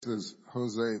This is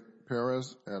Jose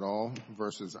Perez et al.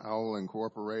 Versus Owl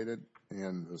Incorporated,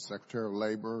 and the Secretary of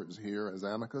Labor is here as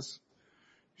amicus.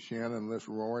 Shannon Liss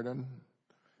Riordan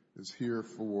is here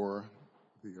for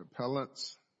the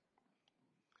appellants.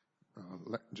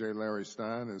 J. Larry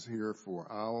Stein is here for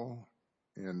Owl,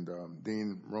 and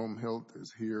Dean Romhilt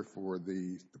is here for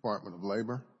the Department of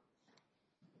Labor.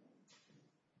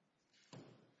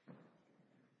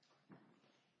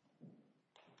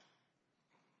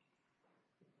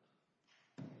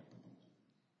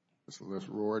 Mr. Liss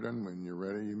Riordan, when you're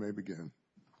ready, you may begin.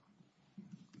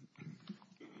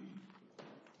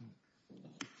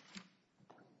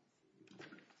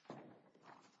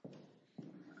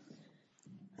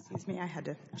 Excuse me, I had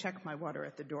to check my water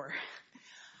at the door.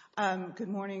 Good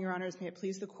morning, Your Honors. May it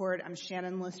please the Court. I'm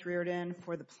Shannon Liss Riordan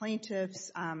for the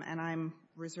plaintiffs, and I'm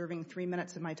reserving 3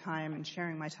 minutes of my time and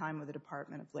sharing my time with the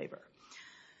Department of Labor.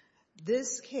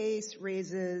 This case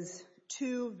raises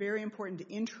two very important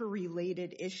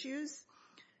interrelated issues.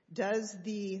 Does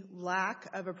the lack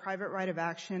of a private right of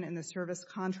action in the Service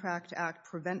Contract Act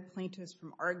prevent plaintiffs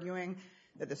from arguing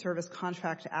that the Service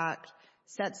Contract Act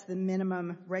sets the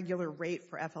minimum regular rate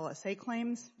for FLSA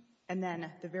claims? And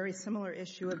then the very similar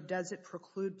issue of does it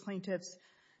preclude plaintiffs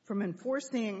from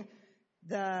enforcing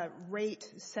the rate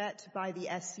set by the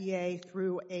SCA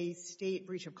through a state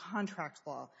breach of contract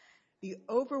law? The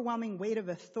overwhelming weight of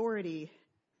authority.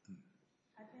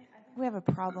 I think we have a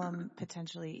problem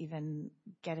potentially even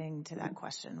getting to that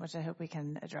question, which I hope we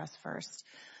can address first.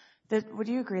 Would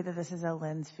you agree that this is a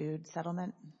Lynn's Food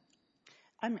settlement?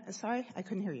 I'm sorry, I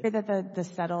couldn't hear you. That the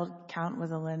settled count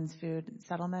was a Lynn's Food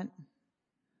settlement?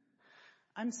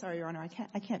 I'm sorry, Your Honor,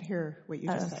 I can't hear what you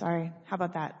just said. Sorry, how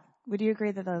about that? Would you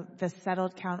agree that the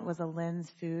settled count was a Lynn's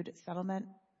Food settlement?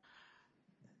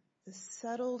 The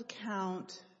settled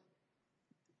count,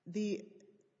 the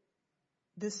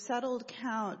settled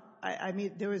count, I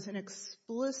mean, there was an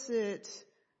explicit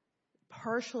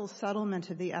partial settlement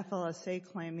of the FLSA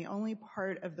claim. The only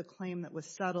part of the claim that was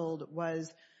settled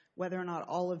was whether or not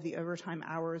all of the overtime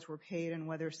hours were paid and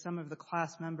whether some of the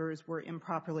class members were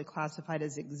improperly classified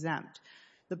as exempt.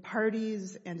 The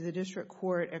parties and the district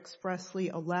court expressly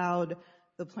allowed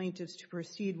the plaintiffs to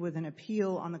proceed with an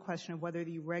appeal on the question of whether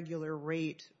the regular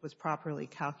rate was properly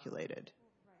calculated.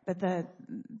 But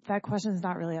that question is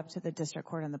not really up to the district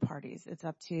court and the parties. It's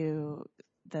up to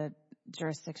the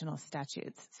jurisdictional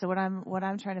statutes. So what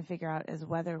I'm trying to figure out is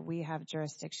whether we have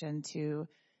jurisdiction to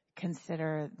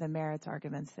consider the merits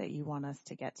arguments that you want us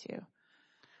to get to.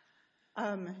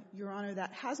 Your Honor,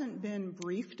 that hasn't been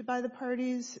briefed by the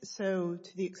parties, so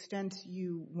to the extent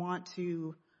you want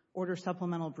to order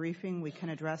supplemental briefing, we can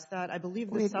address that. I believe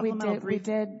the supplemental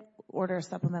briefing... We did order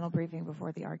supplemental briefing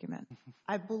before the argument.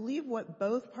 I believe what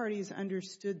both parties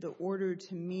understood the order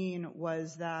to mean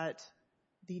was that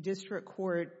the district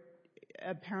court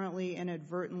apparently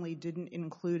inadvertently didn't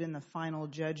include in the final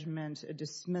judgment a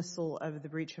dismissal of the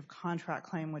breach of contract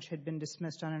claim, which had been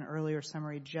dismissed on an earlier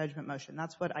summary judgment motion.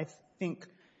 That's what I think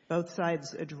both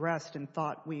sides addressed and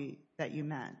thought that you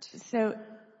meant. So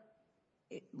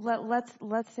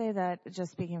let's say that,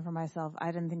 just speaking for myself,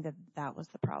 I didn't think that that was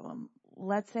the problem.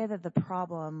 Let's say that the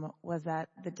problem was that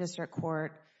the district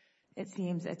court, it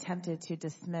seems, attempted to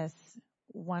dismiss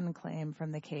one claim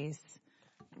from the case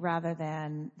rather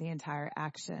than the entire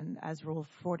action as Rule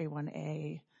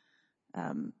 41A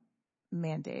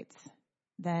mandates.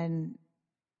 Then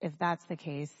if that's the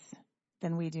case,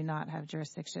 then we do not have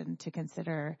jurisdiction to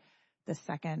consider the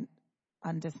second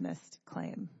undismissed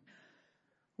claim.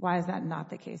 Why is that not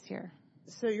the case here?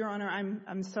 So, Your Honor,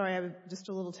 I'm sorry, I was just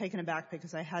a little taken aback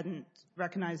because I hadn't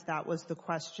recognized that was the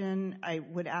question. I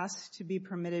would ask to be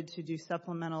permitted to do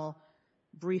supplemental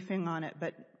briefing on it,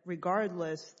 but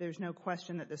regardless, there's no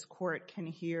question that this court can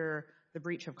hear the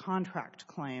breach of contract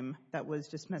claim that was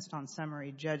dismissed on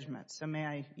summary judgment. So may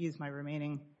I use my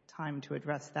remaining time to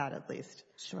address that at least?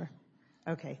 Sure.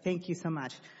 Okay, thank you so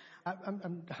much. I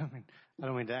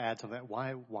don't mean to add to that.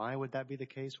 Why would that be the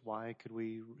case? Why could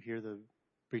we hear the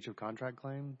breach of contract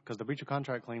claim? Because the breach of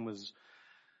contract claim was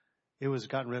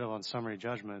gotten rid of on summary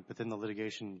judgment, but then the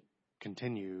litigation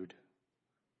continued.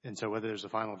 And so whether there's a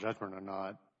final judgment or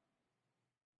not,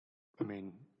 I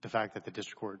mean, the fact that the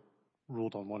district court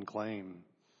ruled on one claim,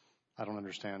 I don't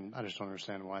understand. I just don't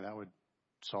understand why that would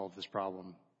solve this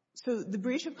problem. So the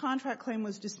breach of contract claim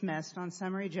was dismissed on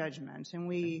summary judgment, and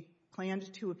we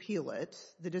planned to appeal it.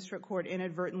 The district court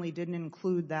inadvertently didn't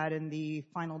include that in the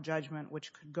final judgment,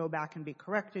 which could go back and be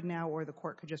corrected now, or the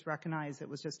court could just recognize it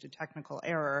was just a technical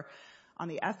error. On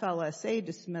the FLSA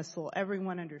dismissal,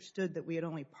 everyone understood that we had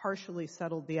only partially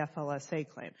settled the FLSA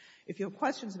claim. If you have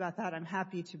questions about that, I'm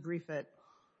happy to brief it.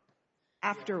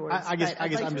 afterwards. I guess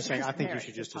I'd like I'm to just saying, I address think you merits,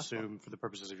 should if just possible. assume for the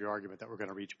purposes of your argument that we're going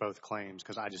to reach both claims,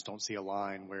 because I just don't see a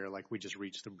line where, like, we just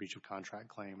reach the breach of contract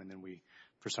claim and then we,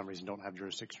 for some reason, don't have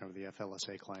jurisdiction over the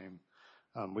FLSA claim.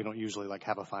 We don't usually, like,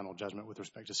 have a final judgment with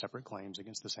respect to separate claims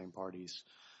against the same parties.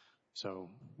 So,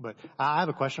 but I have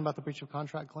a question about the breach of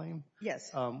contract claim.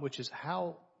 Yes. Which is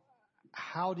how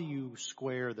do you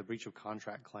square the breach of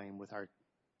contract claim with our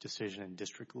decision in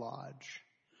District Lodge?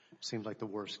 Seems like the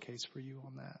worst case for you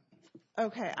on that.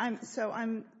 Okay.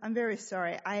 I'm very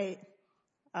sorry.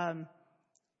 I'm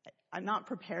not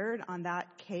prepared on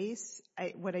that case.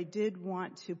 What I did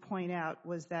want to point out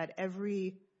was that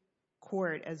every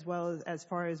court, as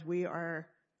far as we are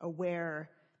aware,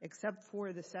 except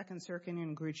for the Second Circuit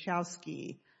in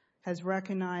Gruchowski, has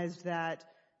recognized that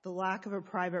the lack of a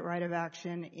private right of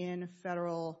action in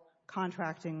federal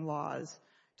contracting laws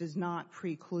does not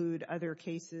preclude other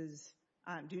cases,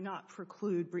 do not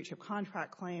preclude breach of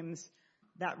contract claims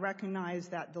that recognize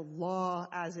that the law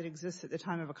as it exists at the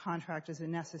time of a contract is a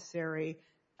necessary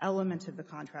element of the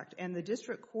contract. And the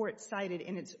district court cited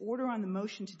in its order on the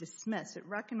motion to dismiss, it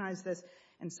recognized this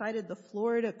and cited the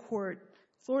Florida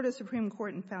Supreme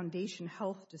Court and Foundation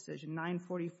Health decision,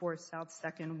 944 South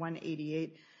 2nd,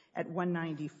 188 at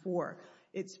 194.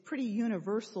 It's pretty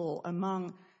universal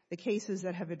among the cases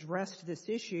that have addressed this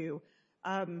issue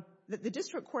that the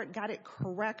district court got it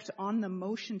correct on the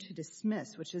motion to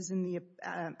dismiss, which is in the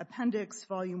appendix,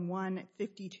 volume 1,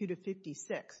 52 to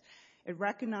 56. It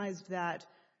recognized that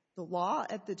the law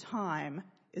at the time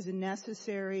is a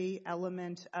necessary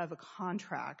element of a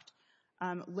contract.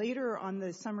 Later on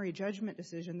the summary judgment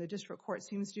decision, the district court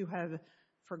seems to have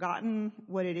forgotten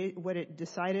what it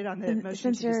decided on the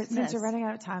motion to dismiss. Since you're running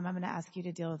out of time, I'm going to ask you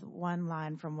to deal with one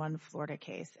line from one Florida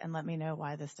case and let me know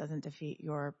why this doesn't defeat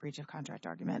your breach of contract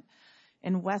argument.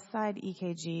 In Westside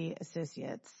EKG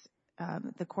Associates,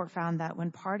 the court found that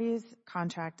when parties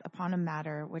contract upon a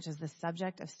matter which is the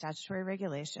subject of statutory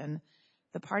regulation,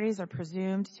 the parties are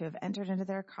presumed to have entered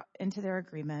into their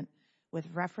agreement with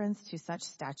reference to such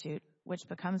statute, which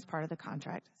becomes part of the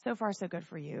contract. So far, so good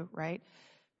for you, right?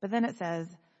 But then it says,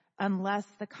 unless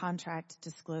the contract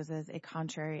discloses a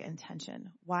contrary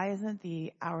intention. Why isn't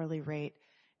the hourly rate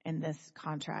in this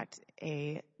contract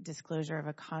a disclosure of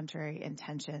a contrary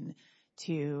intention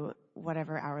to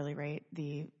whatever hourly rate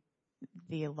the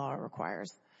law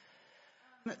requires?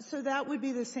 So that would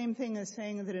be the same thing as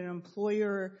saying that an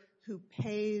employer who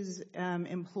pays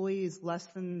employees less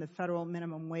than the federal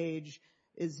minimum wage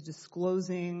is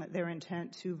disclosing their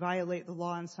intent to violate the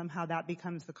law, and somehow that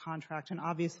becomes the contract, and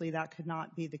obviously that could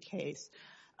not be the case.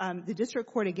 The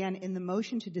district court, again, in the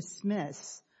motion to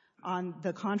dismiss on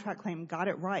the contract claim, got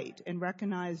it right and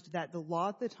recognized that the law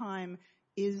at the time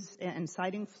is, and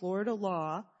citing Florida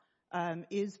law,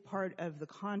 is part of the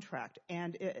contract.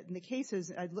 And in the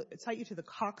cases, I'd cite you to the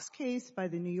Cox case by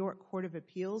the New York Court of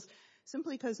Appeals,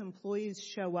 simply because employees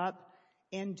show up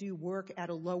and do work at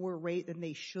a lower rate than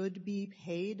they should be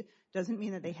paid doesn't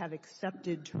mean that they have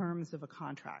accepted terms of a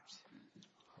contract.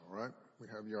 All right. We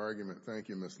have your argument. Thank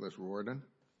you, Ms. Liz Riordan.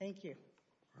 Thank you.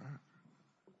 All right.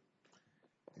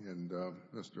 And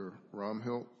Mr.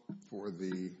 Romhill for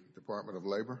the Department of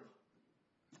Labor.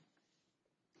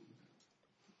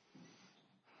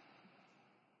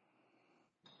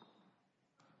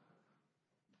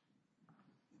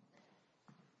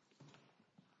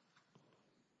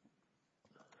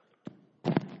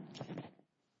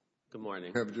 Good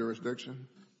morning. Have jurisdiction?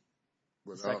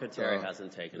 The Secretary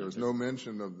hasn't taken There's no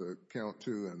mention of the count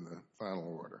two in the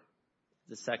final order.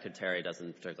 The Secretary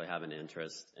doesn't particularly have an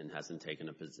interest and hasn't taken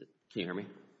a position. Can you hear me?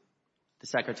 The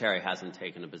Secretary hasn't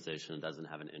taken a position and doesn't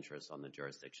have an interest on the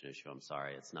jurisdiction issue. I'm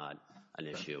sorry. It's not an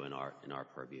issue in our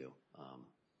purview.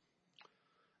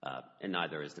 And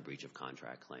neither is the breach of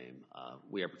contract claim.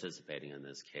 We are participating in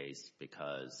this case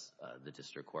because the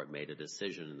district court made a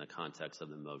decision in the context of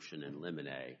the motion in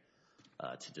limine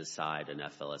to decide an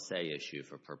FLSA issue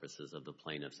for purposes of the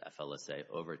plaintiff's FLSA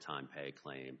overtime pay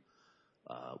claim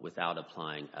without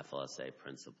applying FLSA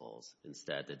principles.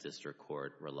 Instead, the district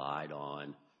court relied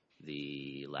on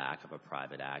the lack of a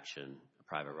private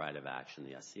right of action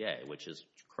in the SCA, which is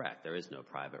correct. There is no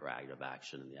private right of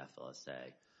action in the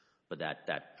FLSA. But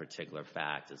that particular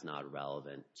fact is not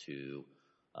relevant to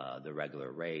the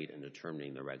regular rate and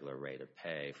determining the regular rate of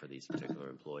pay for these particular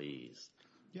employees.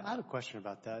 Yeah, I had a question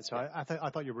about that. So I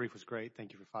thought your brief was great.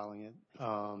 Thank you for filing it.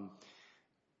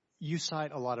 You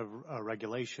cite a lot of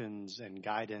regulations and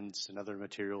guidance and other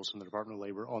materials from the Department of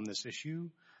Labor on this issue.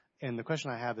 And the question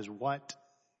I have is what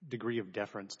degree of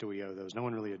deference do we owe those? No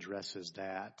one really addresses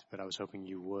that, but I was hoping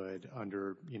you would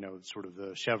under, sort of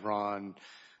the Chevron,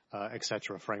 et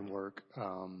cetera, framework.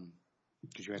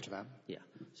 Could you answer that? Yeah.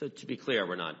 So to be clear,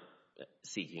 we're not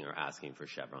seeking or asking for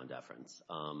Chevron deference.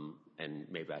 And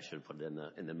maybe I should put it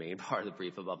in the main part of the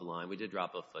brief above the line. We did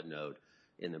drop a footnote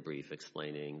in the brief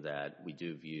explaining that we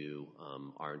do view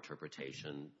our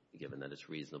interpretation, given that it's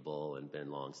reasonable and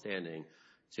been longstanding,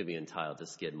 to be entitled to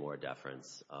Skidmore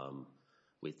deference.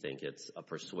 We think it's a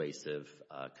persuasive,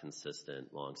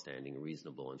 consistent, longstanding,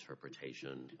 reasonable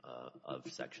interpretation of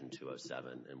Section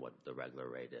 207 and what the regular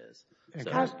rate is.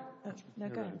 No,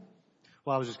 go ahead.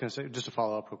 Well, I was just going to say, just to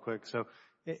follow up real quick. So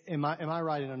am I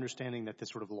right in understanding that this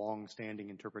sort of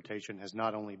longstanding interpretation has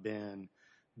not only been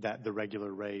that the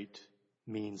regular rate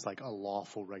means like a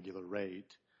lawful regular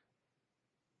rate?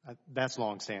 That's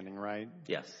longstanding, right?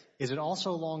 Yes. Is it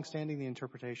also longstanding the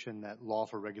interpretation that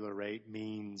lawful regular rate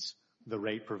means the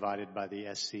rate provided by the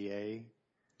SCA?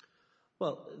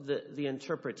 Well, the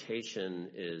interpretation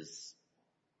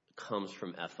comes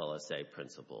from FLSA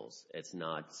principles. It's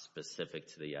not specific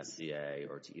to the SCA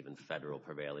or to even federal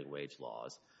prevailing wage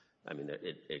laws. I mean,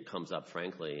 it comes up,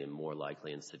 frankly, and more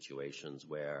likely in situations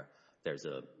where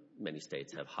many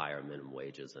states have higher minimum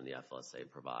wages than the FLSA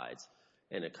provides.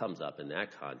 And it comes up in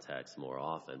that context more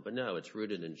often. But no, it's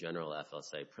rooted in general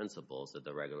FLSA principles that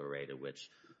the regular rate at which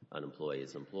an employee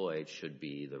is employed should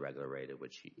be the regular rate at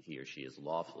which he or she is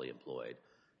lawfully employed.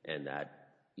 And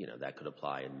that could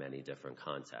apply in many different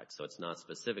contexts. So it's not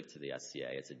specific to the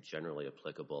SCA. It's a generally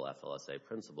applicable FLSA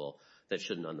principle that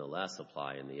should nonetheless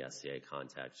apply in the SCA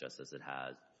context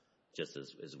just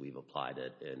as we've applied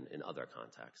it in other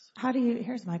contexts.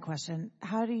 Here's my question.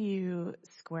 How do you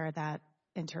square that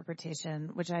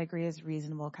interpretation, which I agree is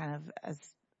reasonable kind of as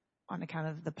on account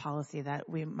of the policy that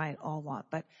we might all want,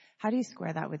 but how do you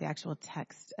square that with the actual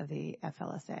text of the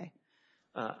FLSA?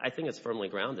 I think it's firmly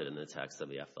grounded in the text of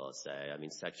the FLSA. I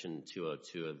mean, Section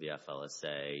 202 of the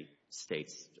FLSA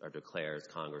states or declares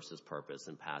Congress's purpose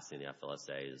in passing the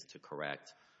FLSA is to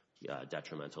correct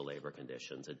detrimental labor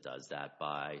conditions. It does that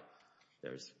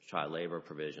there's child labor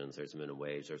provisions, there's minimum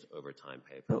wage, there's overtime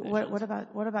pay provisions. But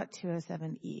what about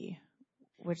 207E,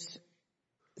 which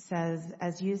says,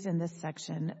 as used in this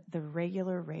section, the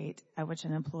regular rate at which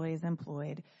an employee is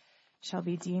employed shall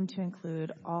be deemed to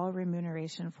include all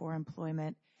remuneration for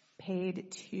employment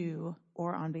paid to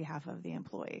or on behalf of the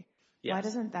employee. Yes. Why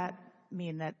doesn't that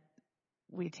mean that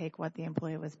we take what the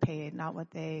employee was paid, not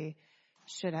what they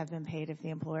should have been paid if the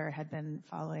employer had been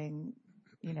following,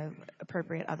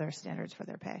 appropriate other standards for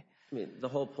their pay? I mean, the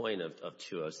whole point of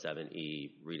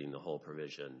 207E, reading the whole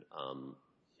provision,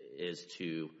 is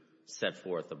to set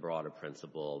forth a broader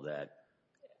principle that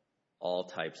all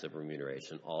types of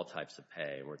remuneration, all types of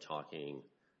pay, and we're talking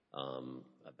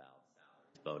about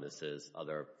bonuses,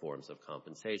 other forms of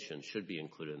compensation, should be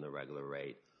included in the regular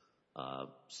rate,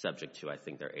 subject to, I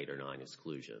think, there are 8 or 9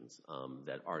 exclusions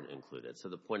that aren't included. So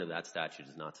the point of that statute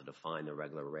is not to define the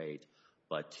regular rate,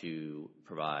 but to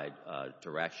provide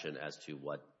direction as to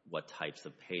what types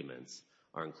of payments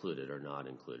are included or not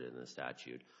included in the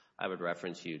statute. I would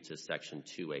reference you to Section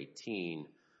 218,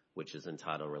 which is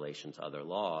entitled Relation to Other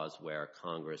Laws, where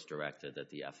Congress directed that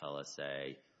the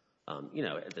FLSA,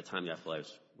 at the time the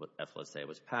FLSA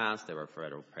was passed, there were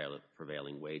federal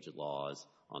prevailing wage laws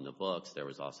on the books. There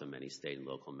was also many state and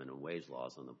local minimum wage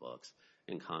laws on the books.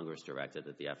 And Congress directed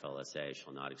that the FLSA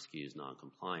shall not excuse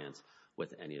noncompliance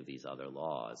with any of these other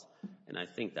laws. And I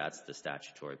think that's the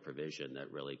statutory provision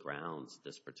that really grounds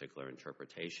this particular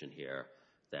interpretation here,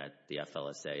 that the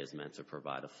FLSA is meant to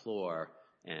provide a floor,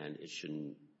 and it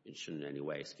shouldn't in any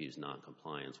way excuse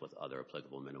noncompliance with other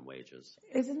applicable minimum wages.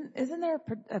 Isn't there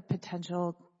a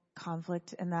potential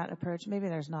conflict in that approach? Maybe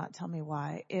there's not. Tell me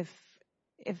why. If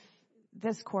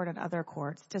this court and other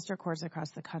courts, district courts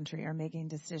across the country, are making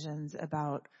decisions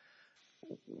about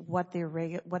what the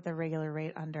regular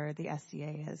rate under the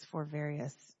SCA is for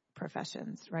various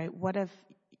professions, right? What if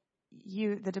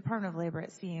the Department of Labor,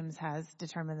 it seems, has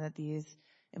determined that these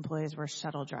employees were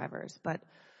shuttle drivers, but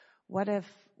what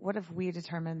if we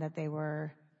determined that they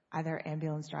were either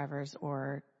ambulance drivers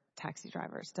or taxi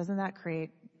drivers? Doesn't that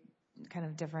create kind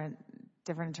of different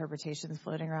interpretations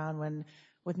floating around when,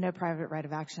 with no private right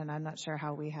of action, I'm not sure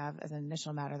how we have, as an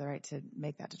initial matter, the right to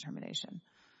make that determination?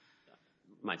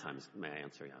 May I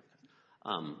answer?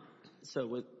 Yeah.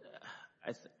 So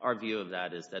our view of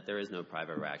that is that there is no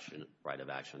private right of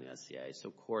action in the SCA.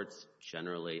 So courts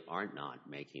generally are not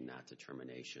making that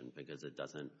determination because it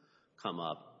doesn't come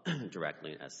up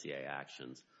directly in SCA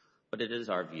actions. But it is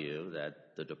our view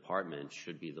that the department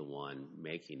should be the one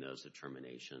making those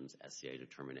determinations, SCA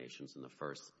determinations, in the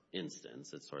first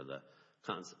instance. It's sort of the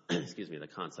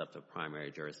concept of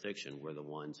primary jurisdiction. We're the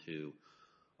ones who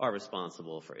are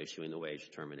responsible for issuing the wage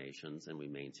determinations, and we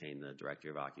maintain the Directory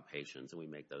of Occupations, and we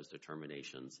make those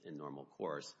determinations in normal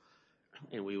course.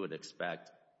 And we would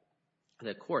expect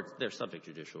that courts, they're subject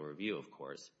to judicial review, of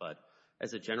course, but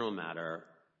as a general matter,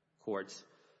 courts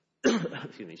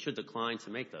should decline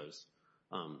to make those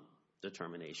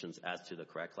determinations as to the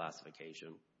correct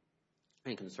classification,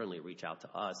 and can certainly reach out to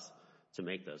us to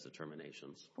make those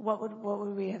determinations. What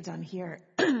would we have done here,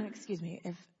 excuse me,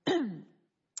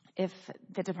 if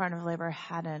the Department of Labor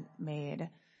hadn't made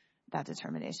that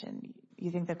determination?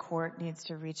 You think the court needs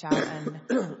to reach out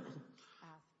and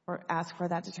ask for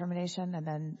that determination and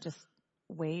then just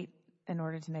wait in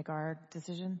order to make our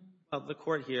decision? Well, the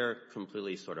court here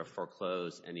completely sort of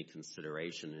foreclosed any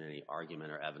consideration and any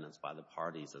argument or evidence by the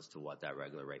parties as to what that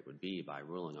regular rate would be by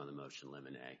ruling on the motion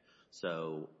limine.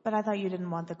 But I thought you didn't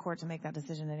want the court to make that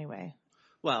decision anyway.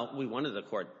 Well, we wanted the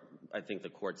court, I think the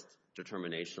court's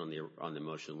determination on the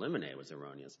motion limine was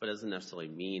erroneous, but it doesn't necessarily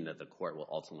mean that the court will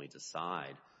ultimately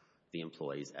decide the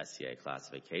employee's SCA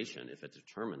classification if it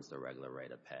determines the regular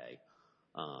rate of pay.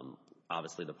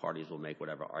 Obviously, the parties will make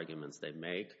whatever arguments they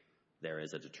make. There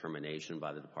is a determination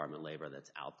by the Department of Labor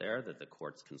that's out there that the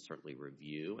courts can certainly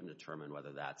review and determine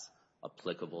whether that's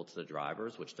applicable to the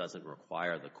drivers, which doesn't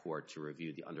require the court to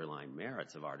review the underlying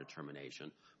merits of our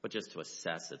determination, but just to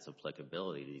assess its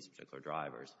applicability to these particular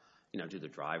drivers. Do the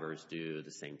drivers do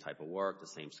the same type of work, the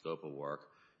same scope of work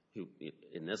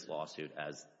in this lawsuit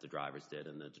as the drivers did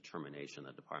in the determination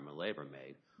that the Department of Labor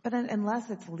made? But unless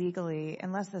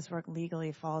this work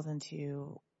legally falls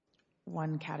into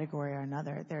one category or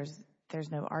another,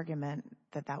 there's no argument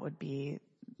that that would be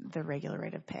the regular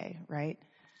rate of pay, right?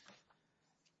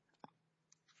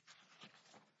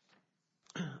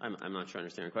 I'm not sure I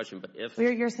understand your question, but if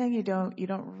you're saying you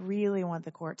don't really want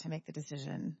the court to make the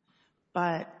decision,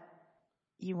 but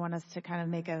you want us to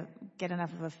kind of get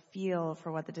enough of a feel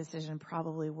for what the decision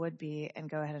probably would be and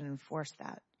go ahead and enforce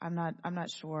that. I'm not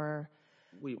sure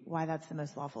why that's the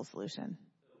most lawful solution.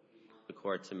 The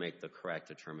court to make the correct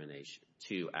determination,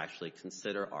 to actually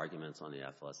consider arguments on the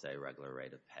FLSA regular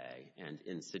rate of pay, and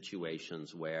in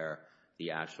situations where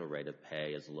the actual rate of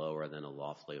pay is lower than a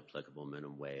lawfully applicable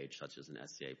minimum wage, such as an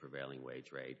SCA prevailing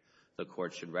wage rate, the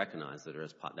court should recognize that there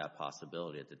is that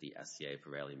possibility that the SCA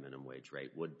prevailing minimum wage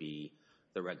rate would be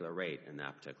the regular rate in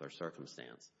that particular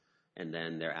circumstance. And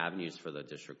then there are avenues for the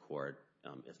district court,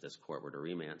 if this court were to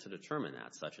remand, to determine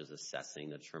that, such as assessing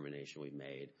the determination we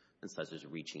made and such as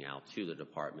reaching out to the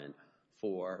department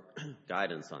for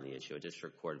guidance on the issue. A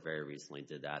district court very recently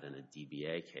did that in a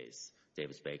DBA case,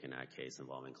 Davis-Bacon Act case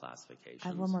involving classifications. I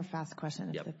have one more fast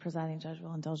question, if the presiding judge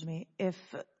will indulge me.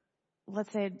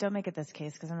 Let's say, don't make it this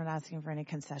case because I'm not asking for any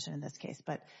concession in this case,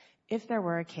 but if there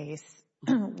were a case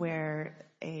where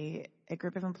a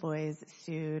group of employees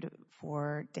sued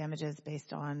for damages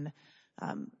based on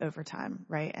overtime,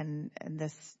 right, and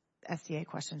this SCA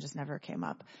question just never came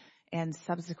up, and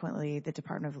subsequently the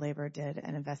Department of Labor did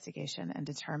an investigation and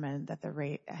determined that the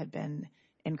rate had been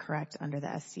incorrect under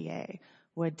the SCA,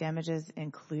 would damages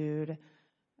include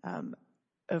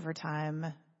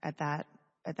overtime at that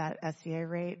SCA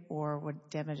rate, or would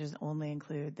damages only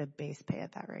include the base pay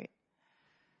at that rate?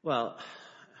 Well,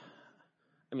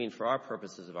 I mean, for our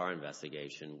purposes of our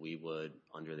investigation, we would,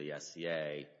 under the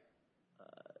SCA,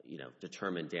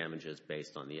 determine damages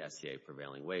based on the SCA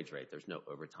prevailing wage rate. There's no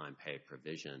overtime pay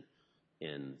provision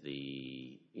in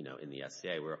the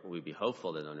SCA. We'd be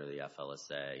hopeful that under the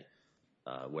FLSA,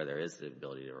 where there is the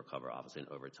ability to recover, obviously, an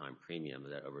overtime premium,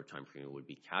 that overtime premium would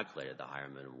be calculated at the higher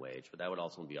minimum wage. But that would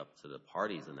also be up to the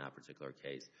parties in that particular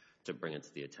case to bring it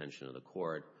to the attention of the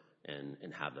court and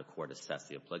have the court assess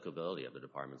the applicability of the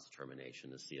department's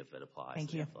determination to see if it applies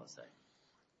to the FLSA.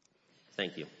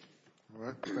 Thank you. All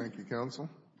right. Thank you, counsel.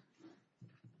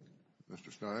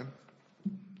 Mr. Stein.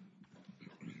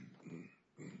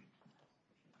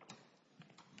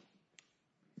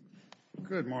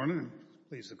 Good morning.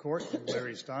 Please, the court. I'm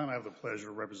Larry Stein. I have the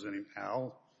pleasure of representing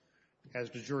Al. As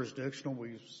to jurisdictional,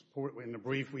 in the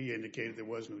brief we indicated there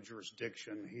was no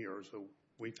jurisdiction here, so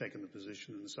we've taken the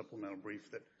position in the supplemental brief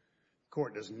that the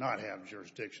court does not have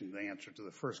jurisdiction. The answer to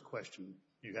the first question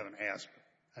you haven't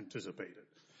anticipated.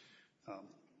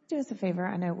 Do us a favor.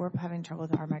 I know we're having trouble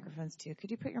with our microphones, too. Could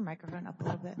you put your microphone up a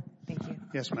little bit? Thank you.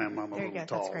 Yes, ma'am. I'm a little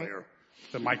tall there.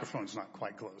 The microphone's not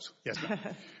quite close. Yes,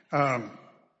 ma'am.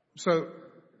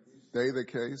 Stay the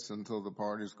case until the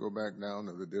parties go back down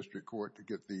to the district court to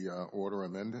get the order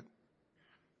amended?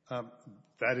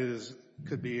 That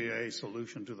could be a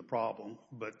solution to the problem,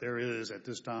 but there is, at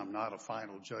this time, not a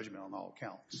final judgment on all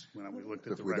counts. When we looked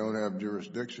at if we don't have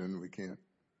jurisdiction, we can't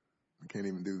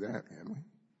even do that, can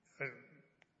we?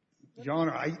 Your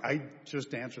Honor, I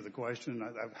just answered the question.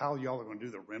 How y'all are going to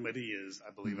do the remedy is,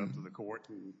 I believe, up to the court,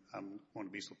 and I'm going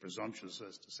to be so presumptuous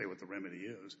as to say what the remedy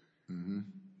is. Mm-hmm.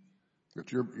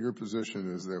 But your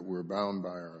position is that we're bound by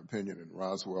our opinion in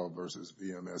Roswell versus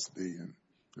VMSD, and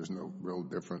there's no real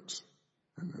difference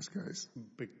in this case.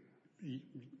 Yes,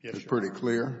 It's Your pretty Honor.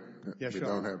 clear that Yes, we Your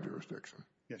don't Honor. have jurisdiction.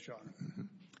 Yes, Your Honor. Mm-hmm.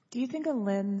 Do you think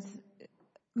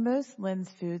most Lynn's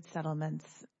Food settlements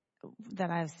that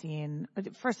I've seen,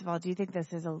 first of all, do you think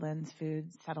this is a Lynn's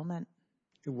Food settlement?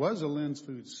 It was a Lynn's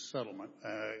Food settlement,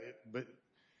 but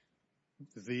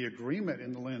the agreement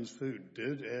in the Lynn's Food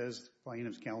did, as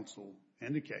plaintiff's counsel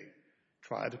indicate,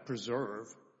 try to preserve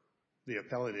the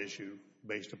appellate issue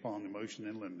based upon the motion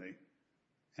in limine.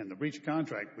 And the breach of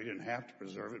contract, we didn't have to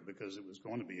preserve it because it was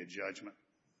going to be a judgment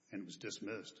and it was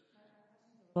dismissed.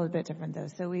 A little bit different, though.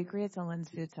 So we agree it's a Lynn's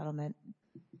Food settlement.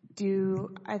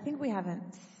 I think we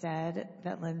haven't said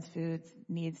that Lynn's Foods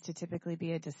needs to typically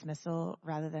be a dismissal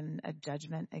rather than a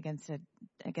judgment against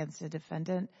a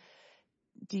defendant.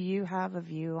 Do you have a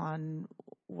view on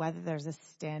whether there's a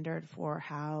standard for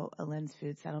how a Lynn's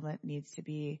Food settlement needs to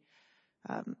be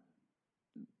kind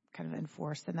of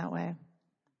enforced in that way?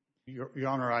 Your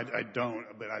Honor, I don't,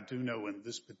 but I do know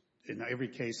in every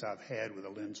case I've had with a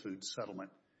Lynn's Food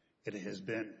settlement, it has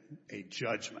been a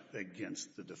judgment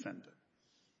against the defendant.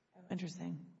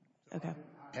 Interesting. Okay.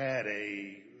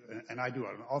 And I do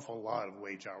an awful lot of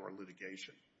wage hour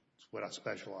litigation. It's what I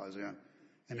specialize in.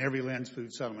 And every Lynn's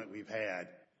Food settlement we've had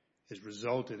has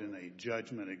resulted in a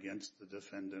judgment against the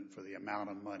defendant for the amount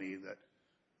of money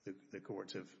that the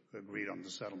courts have agreed on the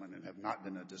settlement and have not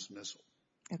been a dismissal.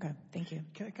 Okay. Thank you.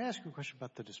 Can I ask you a question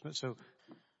about the dismissal?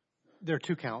 So there are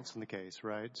two counts in the case,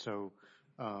 right? So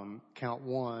count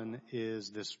one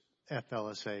is this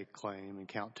FLSA claim, and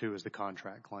count two is the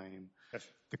contract claim. Yes.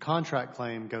 The contract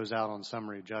claim goes out on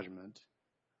summary judgment.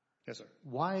 Yes, sir.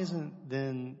 Why isn't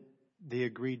then the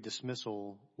agreed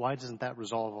dismissal, why doesn't that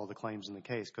resolve all the claims in the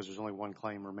case? Because there's only one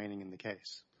claim remaining in the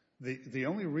case. The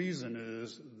only reason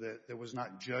is that there was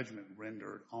not judgment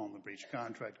rendered on the breach of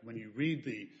contract. When you read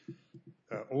the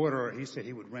order, he said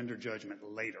he would render judgment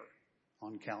later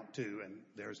on count two, and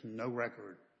there's no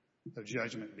record of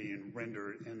judgment being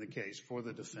rendered in the case for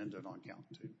the defendant on count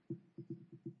two.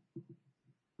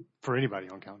 For anybody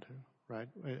on count two, right?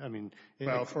 I mean...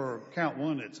 Well, for count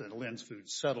one, it's a Lynn's Food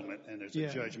settlement, and there's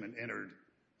a judgment entered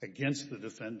against the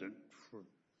defendant.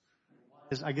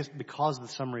 I guess because of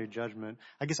the summary judgment,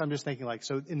 I guess I'm just thinking like,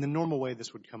 so in the normal way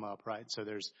this would come up, right? So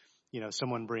there's,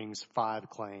 someone brings 5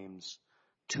 claims,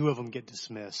 2 of them get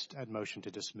dismissed at motion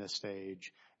to dismiss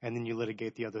stage, and then you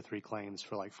litigate the other 3 claims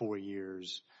for like 4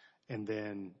 years, and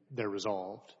then they're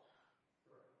resolved.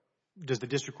 Does the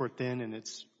district court then, in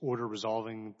its order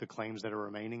resolving the claims that are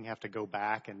remaining, have to go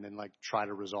back and then like try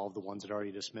to resolve the ones that are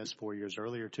already dismissed 4 years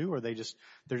earlier too, or they're just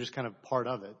kind of part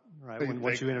of it, right?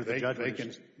 Once you enter the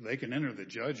judgment, they can enter the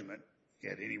judgment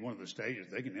at any one of the stages.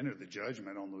 They can enter the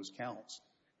judgment on those counts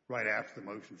right after the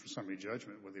motion for summary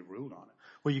judgment where they ruled on it.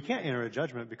 Well, you can't enter a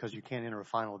judgment because you can't enter a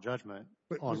final judgment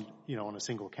on a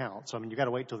single count. So I mean, you got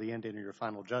to wait till the end to enter your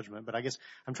final judgment. But I guess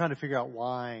I'm trying to figure out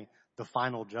why the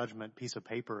final judgment piece of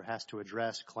paper has to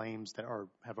address claims that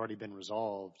have already been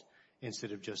resolved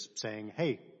instead of just saying,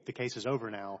 hey, the case is over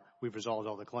now. We've resolved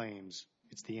all the claims.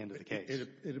 It's the end of the case.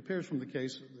 It appears from the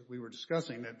case that we were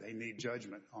discussing that they need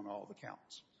judgment on all the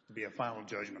counts, to be a final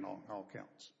judgment on all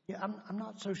counts. Yeah, I'm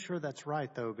not so sure that's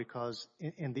right, though, because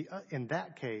in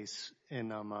that case, I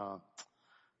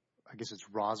guess it's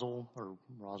Rosal.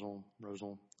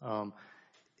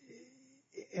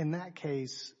 In that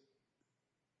case,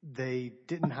 they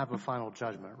didn't have a final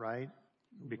judgment, right?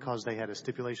 Because they had a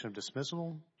stipulation of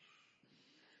dismissal?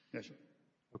 Yes, sir.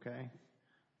 Okay.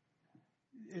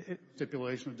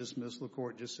 Stipulation of dismissal, the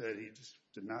court just said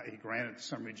he granted the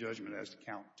summary judgment as to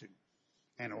count 2.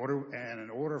 And an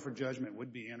order for judgment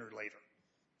would be entered later,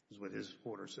 is what his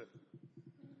order said.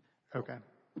 Okay.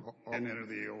 And enter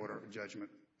the order of judgment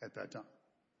at that time.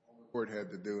 All the court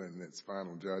had to do in its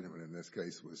final judgment in this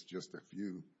case was just a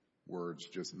few words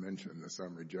just mentioned, the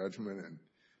summary judgment, and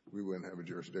we wouldn't have a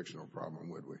jurisdictional problem,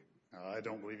 would we? I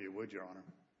don't believe you would, Your Honor.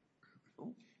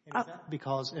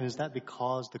 And is that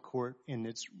because the court, in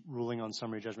its ruling on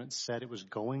summary judgment, said it was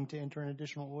going to enter an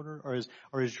additional order?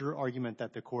 Or is your argument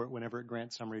that the court, whenever it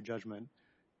grants summary judgment,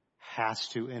 has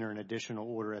to enter an additional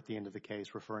order at the end of the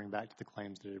case, referring back to the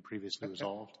claims that it previously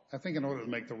resolved? I think in order to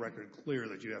make the record clear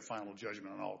that you have final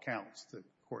judgment on all counts, the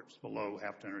courts below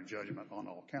have to enter judgment on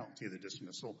all counts, either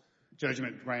dismissal,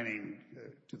 judgment granting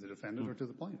to the defendant or to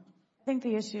the plaintiff. I think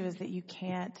the issue is that you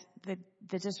can't,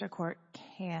 the district court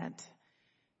can't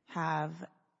have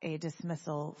a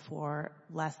dismissal for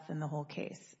less than the whole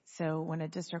case. So when a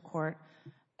district court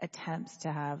attempts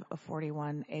to have a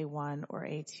 41A1 or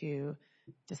A2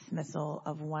 dismissal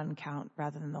of one count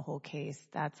rather than the whole case,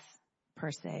 that's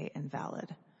per se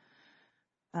invalid.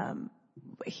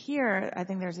 Here, I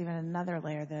think there's even another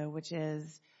layer, though, which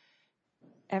is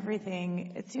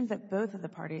everything, it seems that both of the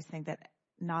parties think that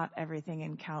not everything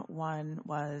in count one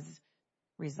was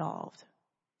resolved,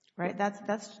 right?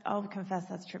 I'll confess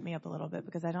that's tripped me up a little bit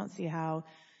because I don't see how,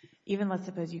 even let's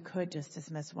suppose you could just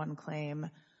dismiss one claim,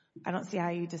 I don't see how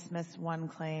you dismiss one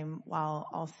claim while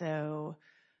also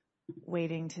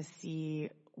waiting to see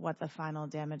what the final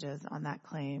damages on that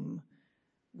claim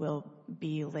will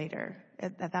be later.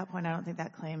 At that point, I don't think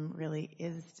that claim really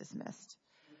is dismissed.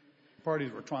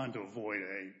 Parties were trying to avoid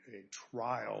a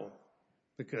trial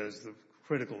because the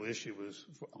critical issue was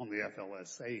on the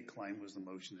FLSA claim was the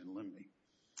motion in limine.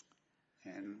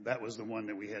 And that was the one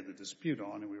that we had the dispute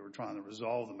on, and we were trying to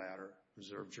resolve the matter,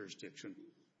 reserve jurisdiction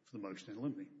for the motion in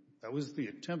limine. That was the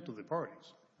attempt of the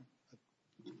parties.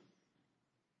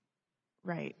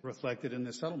 Right. Reflected in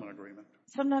the settlement agreement.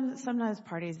 Sometimes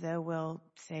parties, though, will,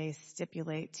 say,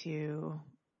 stipulate to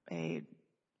a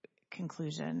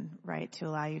conclusion, right, to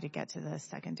allow you to get to the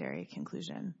secondary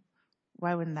conclusion.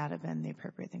 Why wouldn't that have been the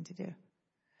appropriate thing to do?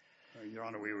 Your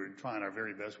Honor, we were trying our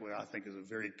very best way. I think is a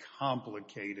very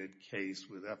complicated case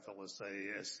with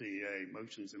FLSA, SCA,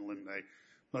 motions in limine,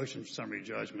 motion for summary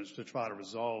judgments to try to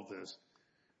resolve this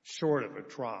short of a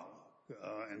trial.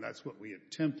 And that's what we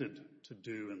attempted to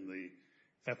do in the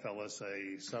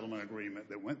FLSA settlement agreement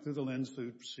that went through the Lens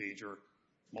Food procedure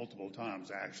multiple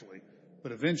times, actually,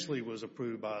 but eventually was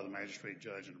approved by the magistrate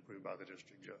judge and approved by the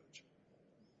district judge.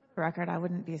 For the record, I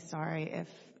wouldn't be sorry if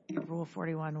Rule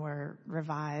 41 were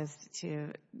revised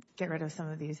to get rid of some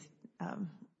of these,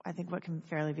 I think what can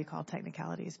fairly be called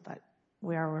technicalities, but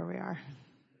we are where we are.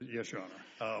 Yes, Your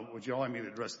Honor. Would you all like me to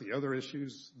address the other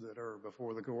issues that are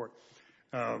before the court?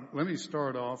 Let me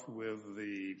start off with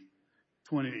the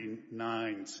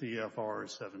 29 CFR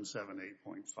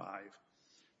 778.5.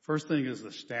 First thing is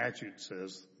the statute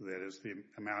says that is the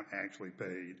amount actually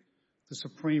paid. The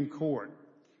Supreme Court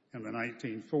in the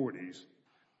 1940s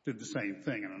did the same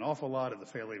thing, and an awful lot of the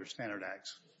Fair Labor Standard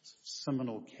Act's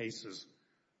seminal cases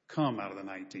come out of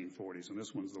the 1940s, and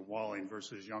this one's the Walling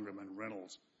versus Youngerman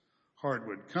Reynolds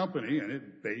Hardwood Company, and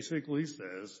it basically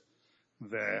says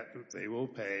that they will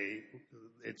pay,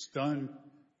 it's done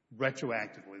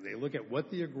retroactively. They look at what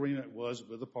the agreement was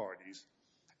with the parties,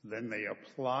 then they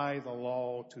apply the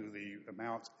law to the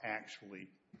amounts actually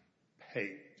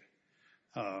paid.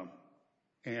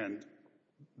 And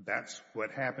that's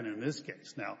what happened in this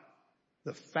case. Now,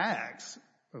 the facts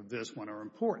of this one are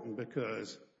important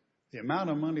because the amount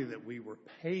of money that we were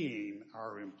paying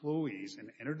our employees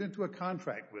and entered into a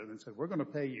contract with and said, we're going to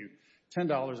pay you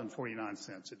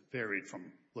 $10.49, it varied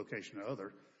from location to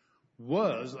other,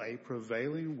 was a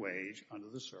prevailing wage under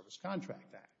the Service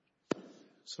Contract Act.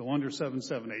 So under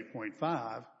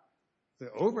 778.5,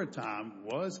 the overtime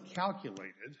was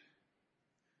calculated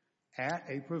at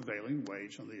a prevailing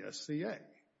wage on the SCA.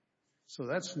 So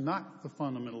that's not the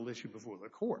fundamental issue before the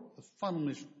court. The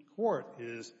fundamental issue before the court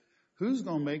is who's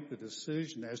going to make the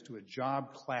decision as to a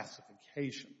job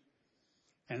classification.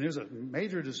 And there's a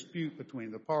major dispute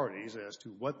between the parties as to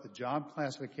what the job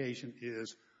classification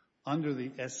is under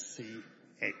the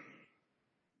SCA.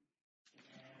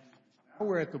 Now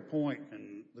we're at the point,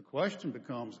 and the question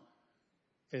becomes,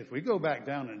 if we go back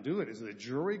down and do it, is the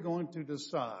jury going to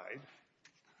decide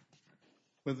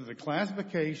whether the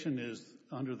classification is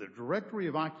under the Directory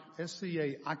of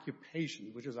SCA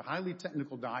Occupation, which is a highly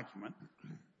technical document,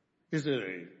 is it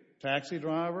a taxi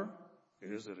driver,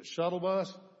 is it a shuttle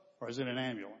bus, or is it an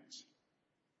ambulance?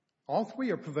 All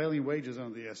three are prevailing wages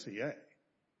under the SCA.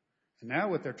 And now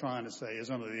what they're trying to say is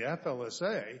under the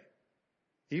FLSA,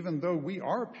 even though we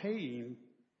are paying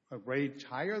a wage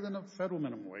higher than a federal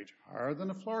minimum wage, higher than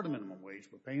a Florida minimum wage,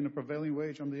 we're paying a prevailing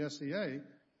wage under the SCA,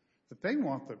 that they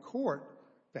want the court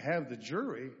to have the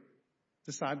jury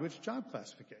decide which job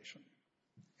classification.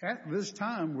 At this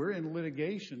time, we're in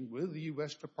litigation with the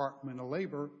U.S. Department of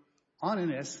Labor on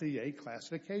an SCA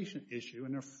classification issue,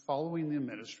 and they're following the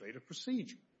administrative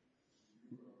procedure.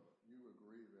 You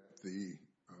agree that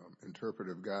the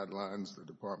interpretive guidelines, the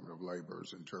Department of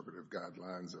Labor's interpretive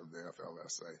guidelines of the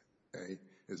FLSA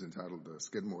is entitled to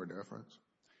Skidmore deference?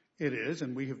 It is,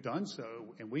 and we have done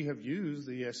so, and we have used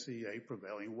the SCA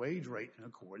prevailing wage rate in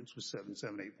accordance with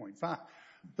 778.5.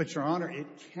 But, Your Honor, it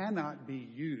cannot be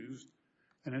used,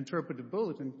 an interpretive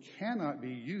bulletin cannot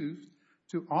be used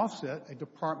to offset a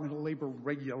Department of Labor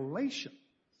regulation,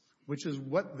 which is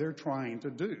what they're trying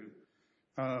to do.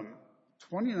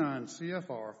 29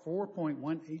 CFR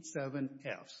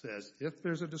 4.187F says if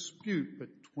there's a dispute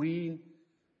between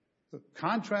the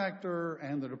contractor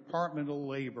and the Department of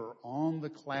Labor on the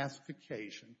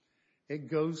classification, it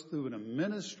goes through an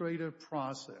administrative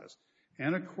process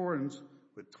in accordance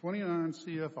with 29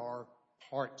 CFR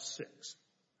Part 6.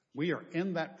 We are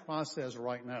in that process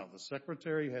right now. The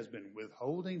Secretary has been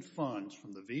withholding funds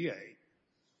from the VA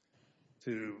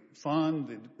to fund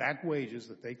the back wages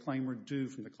that they claim are due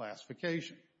from the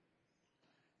classification.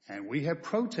 And we have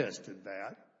protested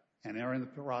that and are in the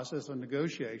process of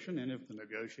negotiation. And if the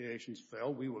negotiations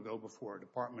fail, we will go before a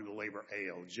Department of Labor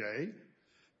ALJ,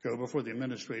 go before the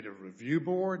Administrative Review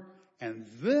Board, and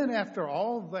then after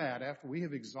all that, after we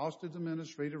have exhausted the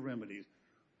administrative remedies,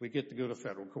 we get to go to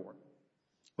federal court.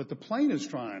 What the plaintiff is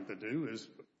trying to do is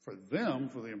for them,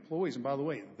 for the employees, and by the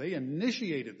way, they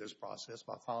initiated this process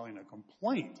by filing a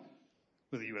complaint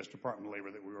with the U.S. Department of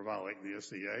Labor that we were violating the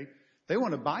SCA. They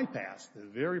want to bypass the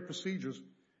very procedures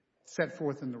set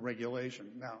forth in the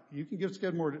regulation. Now, you can give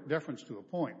Skidmore deference to a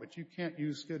point, but you can't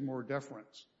use Skidmore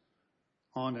deference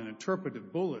on an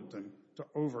interpretive bulletin to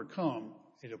overcome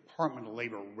a Department of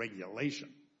Labor regulation,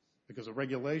 because a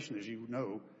regulation, as you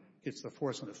know, gets the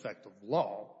force and effect of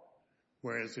law,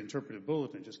 whereas the interpretive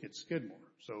bulletin just gets Skidmore.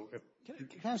 So if Can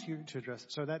I ask you to address,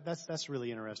 so that's a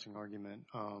really interesting argument.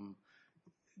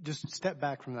 Just step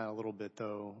back from that a little bit,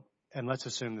 though, and let's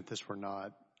assume that this were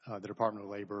not the Department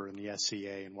of Labor and the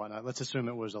SCA and whatnot. Let's assume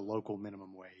it was a local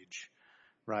minimum wage,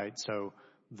 right? So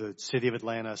the city of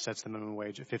Atlanta sets the minimum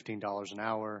wage at $15 an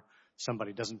hour.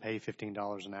 Somebody doesn't pay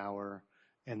 $15 an hour,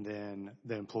 and then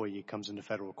the employee comes into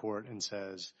federal court and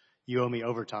says, you owe me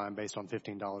overtime based on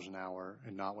 $15 an hour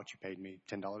and not what you paid me,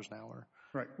 $10 an hour.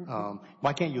 Right.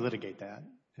 Why can't you litigate that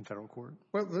in federal court?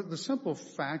 Well, the simple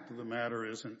fact of the matter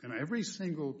is, in every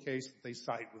single case that they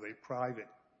cite with a private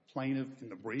plaintiff in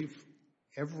the brief,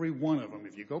 every one of them,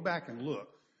 if you go back and look,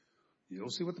 you'll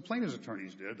see what the plaintiff's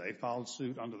attorneys did. They filed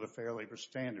suit under the Fair Labor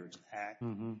Standards Act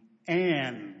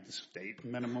and the State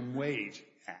Minimum Wage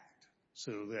Act,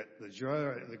 so that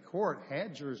the court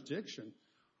had jurisdiction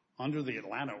under the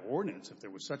Atlanta ordinance, if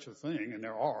there was such a thing, and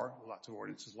there are lots of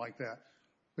ordinances like that,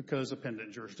 because of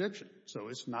pendant jurisdiction. So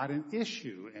it's not an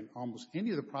issue in almost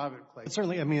any of the private places.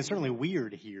 It's certainly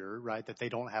weird here, right, that they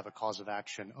don't have a cause of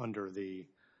action under the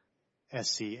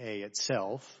SCA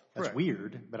itself. That's Correct.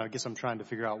 weird, but I guess I'm trying to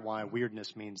figure out why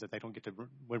weirdness means that they don't get to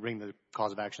bring the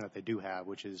cause of action that they do have,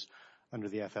 which is under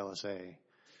the FLSA.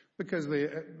 Because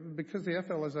the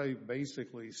FLSA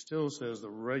basically still says the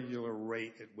regular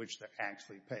rate at which they're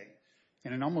actually paid.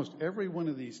 And in almost every one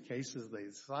of these cases they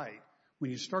cite,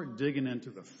 when you start digging into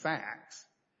the facts,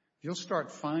 you'll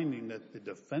start finding that the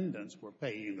defendants were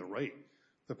paying the rate.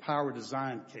 The power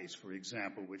design case, for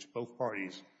example, which both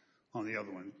parties on the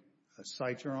other one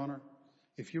cite, Your Honor,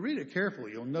 if you read it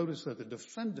carefully, you'll notice that the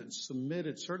defendants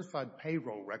submitted certified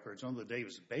payroll records under the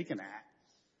Davis-Bacon Act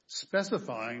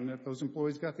specifying that those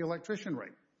employees got the electrician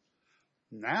rate.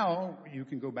 Now you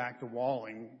can go back to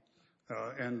Walling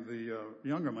and the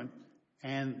Youngerman,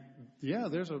 and yeah,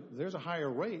 there's a higher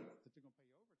rate that they're going to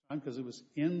pay overtime because it was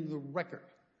in the record.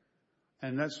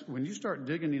 And that's when you start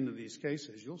digging into these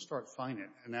cases, you'll start finding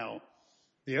it. Now,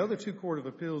 the other two court of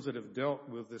appeals that have dealt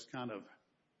with this kind of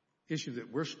issue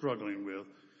that we're struggling with,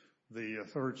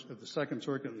 the Second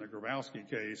Circuit in the Grabowski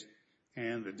case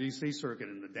and the D.C. Circuit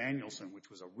in the Danielson, which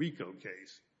was a RICO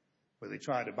case, where they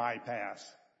tried to bypass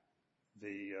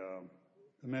the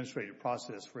administrative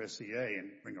process for SCA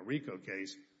and bring a RICO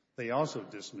case, they also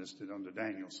dismissed it under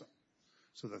Danielson.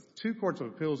 So the two courts of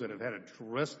appeals that have had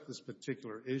addressed this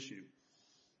particular issue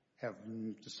have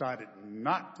decided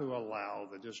not to allow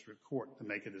the district court to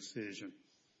make a decision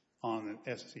on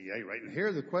an SCA rate. And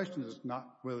here the question is not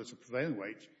whether it's a prevailing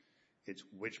wage, it's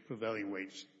which prevailing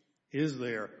wage is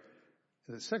there.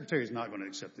 The Secretary is not going to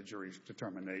accept the jury's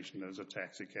determination as a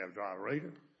taxi cab driver rate.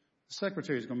 The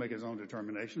Secretary is going to make his own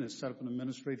determination and set up an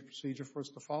administrative procedure for us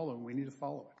to follow, and we need to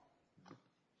follow it.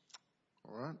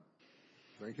 All right.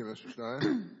 Thank you, Mr.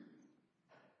 Stein.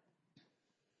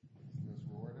 Ms.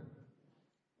 Warden.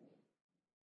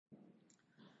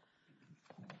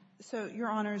 So, Your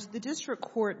Honors, the district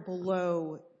court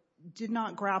below did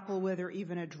not grapple with or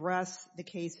even address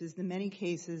the many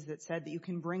cases that said that you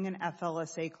can bring an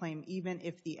FLSA claim even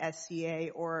if the SCA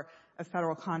or a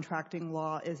federal contracting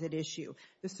law is at issue.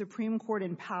 The Supreme Court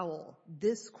in Powell,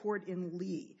 this court in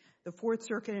Lee, the Fourth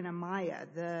Circuit in Amaya,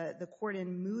 the court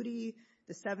in Moody,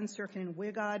 the Seventh Circuit in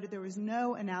Wigod, there was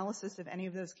no analysis of any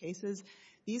of those cases.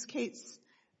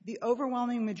 The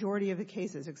overwhelming majority of the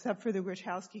cases, except for the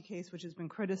Grichowski case, which has been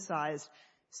criticized,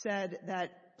 said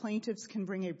that plaintiffs can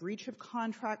bring a breach of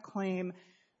contract claim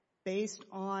based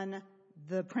on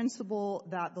the principle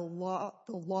that the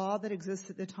law that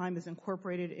exists at the time is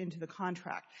incorporated into the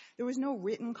contract. There was no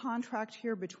written contract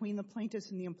here between the plaintiffs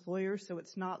and the employer, so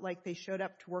it's not like they showed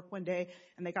up to work one day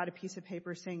and they got a piece of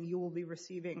paper saying you will be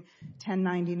receiving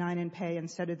 $10.99 in pay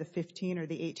instead of the $15 or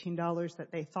the $18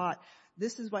 that they thought.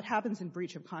 This is what happens in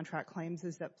breach of contract claims,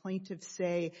 is that plaintiffs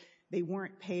say they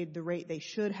weren't paid the rate they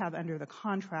should have under the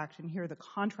contract, and here the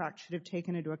contract should have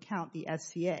taken into account the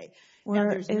SCA.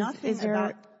 Well,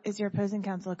 is your opposing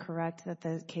counsel correct that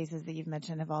the cases that you've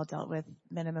mentioned have all dealt with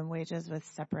minimum wages with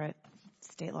separate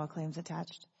state law claims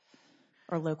attached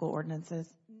or local ordinances?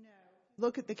 No.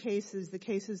 Look at the cases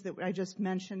that I just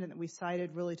mentioned and that we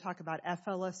cited really talk about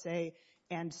FLSA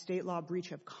and state law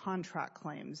breach of contract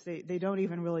claims. They don't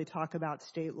even really talk about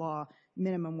state law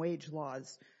minimum wage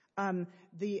laws.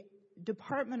 The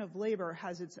Department of Labor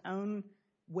has its own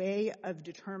way of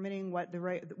determining what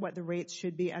the rates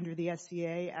should be under the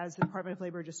SCA. As the Department of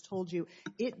Labor just told you,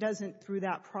 it doesn't, through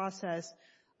that process,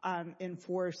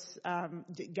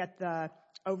 get the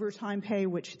overtime pay,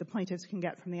 which the plaintiffs can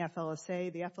get from the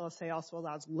FLSA. The FLSA also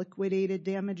allows liquidated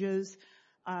damages,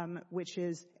 which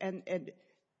is, and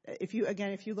if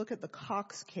you look at the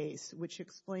Cox case, which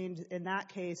explained in that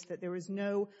case that there was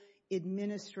no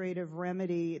administrative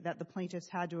remedy that the plaintiffs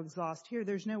had to exhaust. Here,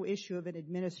 there's no issue of an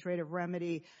administrative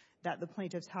remedy that the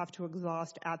plaintiffs have to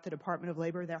exhaust at the Department of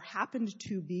Labor. There happened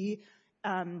to be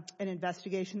an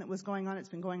investigation that was going on. It's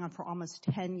been going on for almost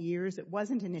 10 years. It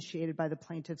wasn't initiated by the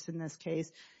plaintiffs in this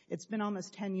case. It's been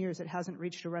almost 10 years. It hasn't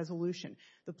reached a resolution.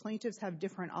 The plaintiffs have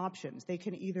different options. They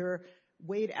can either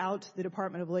wait out the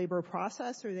Department of Labor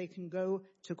process, or they can go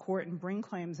to court and bring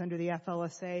claims under the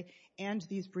FLSA and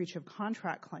these breach of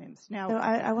contract claims. Now, so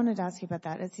I wanted to ask you about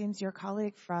that. It seems your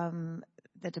colleague from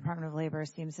the Department of Labor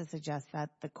seems to suggest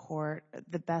that the court,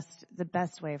 the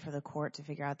best way for the court to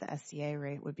figure out the SCA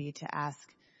rate would be to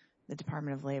ask the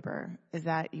Department of Labor. Is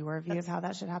that your view of how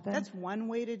that should happen? That's one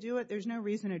way to do it. There's no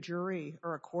reason a jury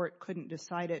or a court couldn't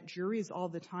decide it. Juries all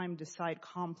the time decide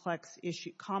complex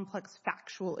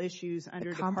factual issues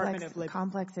under Department of Labor.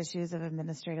 Complex issues of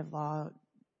administrative law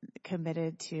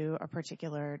committed to a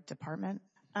particular department?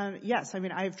 Yes. I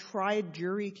mean, I've tried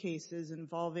jury cases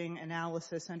involving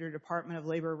analysis under Department of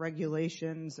Labor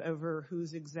regulations over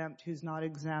who's exempt, who's not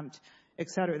exempt, et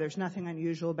cetera. There's nothing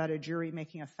unusual about a jury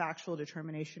making a factual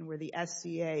determination where the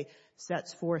SCA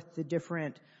sets forth the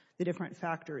different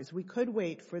factors. We could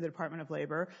wait for the Department of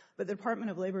Labor, but the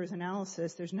Department of Labor's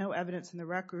analysis, there's no evidence in the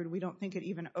record. We don't think it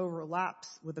even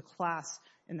overlaps with the class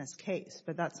in this case,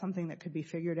 but that's something that could be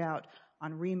figured out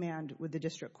on remand with the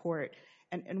district court.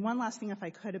 And one last thing, if I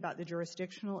could, about the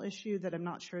jurisdictional issue that I'm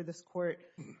not sure this court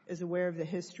is aware of the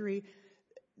history.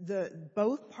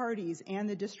 Both parties and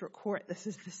the district court, this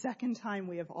is the second time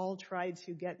we have all tried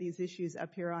to get these issues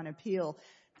up here on appeal.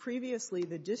 Previously,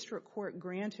 the district court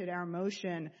granted our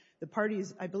motion.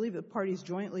 I believe the parties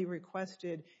jointly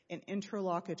requested an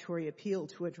interlocutory appeal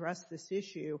to address this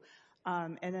issue.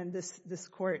 And then this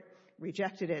court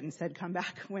rejected it and said, come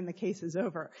back when the case is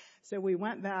over. So we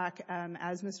went back.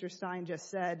 As Mr. Stein just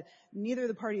said, neither of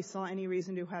the parties saw any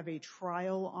reason to have a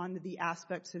trial on the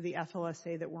aspects of the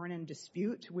FLSA that weren't in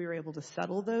dispute. We were able to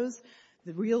settle those.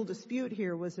 The real dispute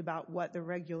here was about what the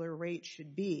regular rate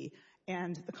should be,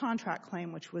 and the contract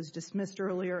claim, which was dismissed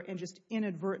earlier and just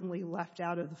inadvertently left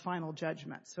out of the final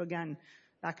judgment. So again,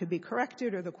 that could be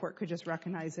corrected, or the court could just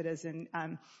recognize it as an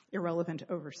irrelevant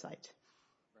oversight.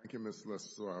 Thank you, Ms.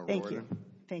 Royden. Thank you.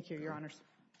 Thank you, Your Honors.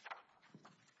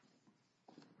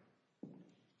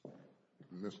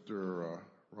 Mr.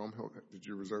 Romhill, did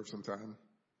you reserve some time?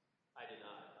 I did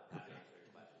not. I can answer your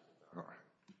questions.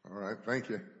 All right. Thank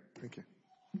you. Thank you.